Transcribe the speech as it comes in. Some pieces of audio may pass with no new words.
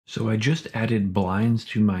So I just added blinds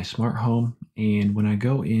to my smart home, and when I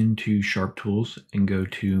go into SharpTools and go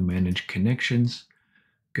to Manage Connections,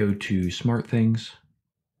 go to SmartThings,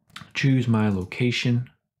 choose my location,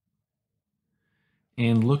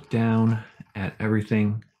 and look down at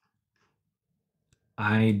everything,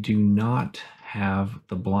 I do not have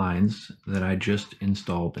the blinds that I just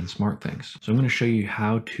installed in SmartThings. So I'm going to show you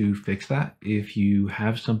how to fix that. If you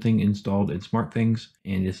have something installed in SmartThings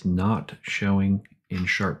and it's not showing in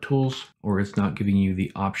SharpTools, or it's not giving you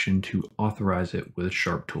the option to authorize it with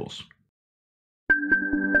SharpTools.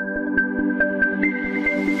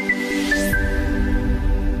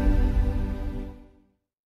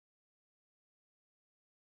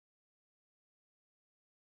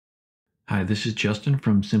 Hi, this is Justin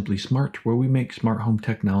from Simply Smart, where we make smart home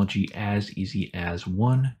technology as easy as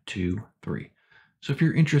 1, 2, 3. So if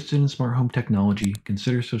you're interested in smart home technology,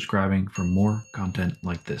 consider subscribing for more content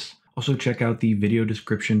like this. Also check out the video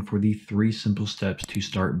description for the 3 simple steps to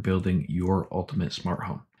start building your ultimate smart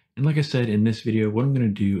home. And like I said in this video, what I'm going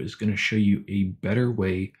to do is going to show you a better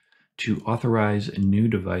way to authorize new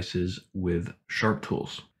devices with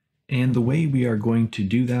SharpTools. And the way we are going to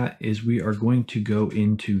do that is we are going to go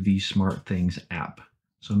into the SmartThings app.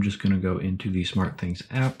 So I'm just going to go into the SmartThings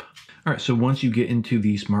app. All right, so once you get into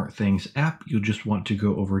the SmartThings app, you'll just want to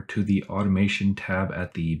go over to the automation tab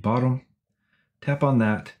at the bottom. Tap on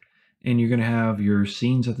that, and you're going to have your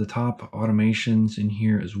scenes at the top, automations in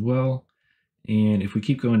here as well. And if we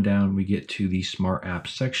keep going down, we get to the SmartApp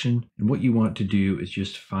section. And what you want to do is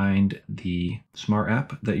just find the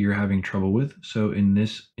SmartApp that you're having trouble with. So in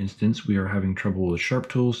this instance, we are having trouble with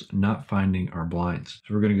SharpTools, not finding our blinds.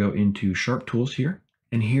 So we're going to go into SharpTools here.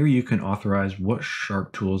 And here you can authorize what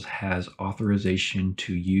SharpTools has authorization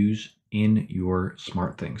to use in your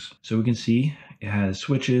SmartThings. So we can see it has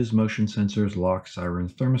switches, motion sensors, locks,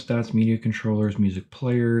 sirens, thermostats, media controllers, music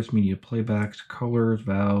players, media playbacks, colors,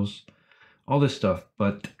 valves, all this stuff,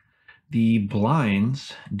 but the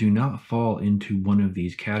blinds do not fall into one of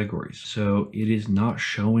these categories. So it is not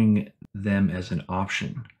showing them as an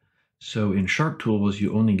option. So in SharpTools,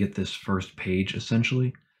 you only get this first page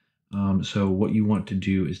essentially. So what you want to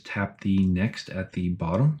do is tap the next at the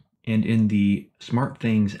bottom. And in the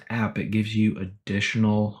SmartThings app, it gives you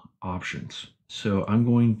additional options. So I'm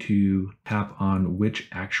going to tap on which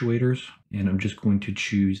actuators, and I'm just going to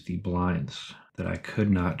choose the blinds that I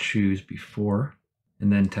could not choose before,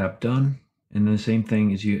 and then tap done. And then the same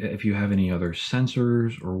thing is if you have any other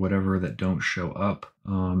sensors or whatever that don't show up,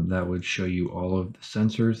 that would show you all of the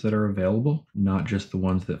sensors that are available, not just the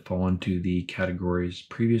ones that fall into the categories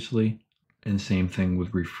previously. And same thing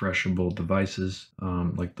with refreshable devices,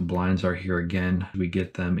 like the blinds are here again. We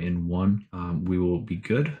get them in one, we will be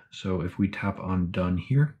good. So if we tap on done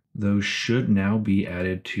here, those should now be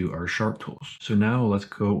added to our SharpTools. So now let's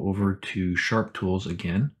go over to SharpTools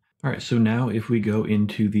again. All right, so now if we go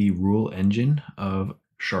into the rule engine of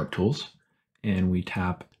SharpTools and we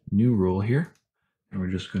tap new rule here, and we're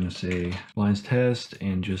just going to say blinds test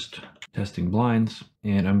and just testing blinds.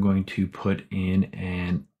 And I'm going to put in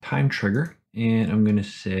an time trigger, and I'm going to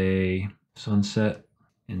say sunset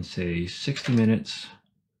and say 60 minutes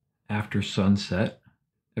after sunset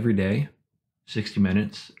every day, 60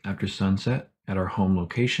 minutes after sunset at our home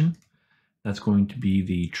location. That's going to be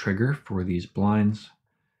the trigger for these blinds.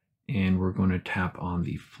 And we're going to tap on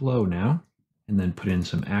the flow now and then put in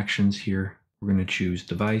some actions here. We're going to choose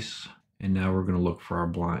device, and now we're going to look for our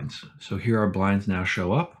blinds. So here our blinds now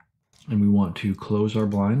show up, and we want to close our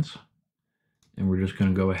blinds, and we're just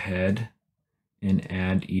going to go ahead and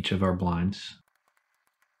add each of our blinds.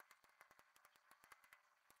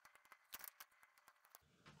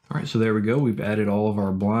 All right, so there we go. We've added all of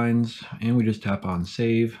our blinds, and we just tap on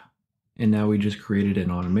save, and now we just created an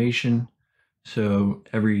automation. So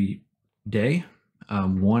every day,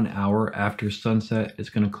 1 hour after sunset,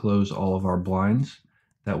 it's going to close all of our blinds.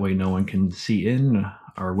 That way no one can see in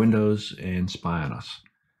our windows and spy on us.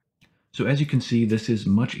 So as you can see, this is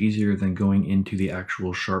much easier than going into the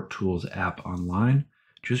actual SharpTools app online.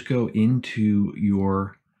 Just go into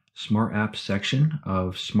your SmartApp section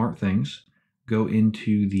of SmartThings, go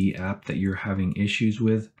into the app that you're having issues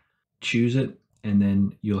with, choose it, and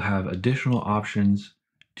then you'll have additional options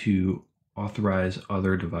to authorize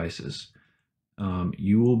other devices.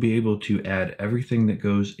 You will be able to add everything that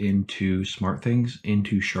goes into SmartThings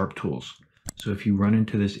into SharpTools. So if you run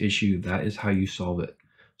into this issue, that is how you solve it.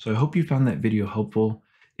 So I hope you found that video helpful.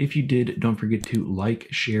 If you did, don't forget to like,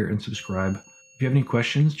 share, and subscribe. If you have any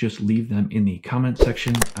questions, just leave them in the comment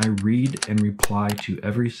section. I read and reply to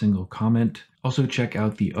every single comment. Also check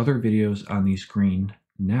out the other videos on the screen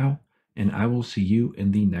now, and I will see you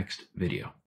in the next video.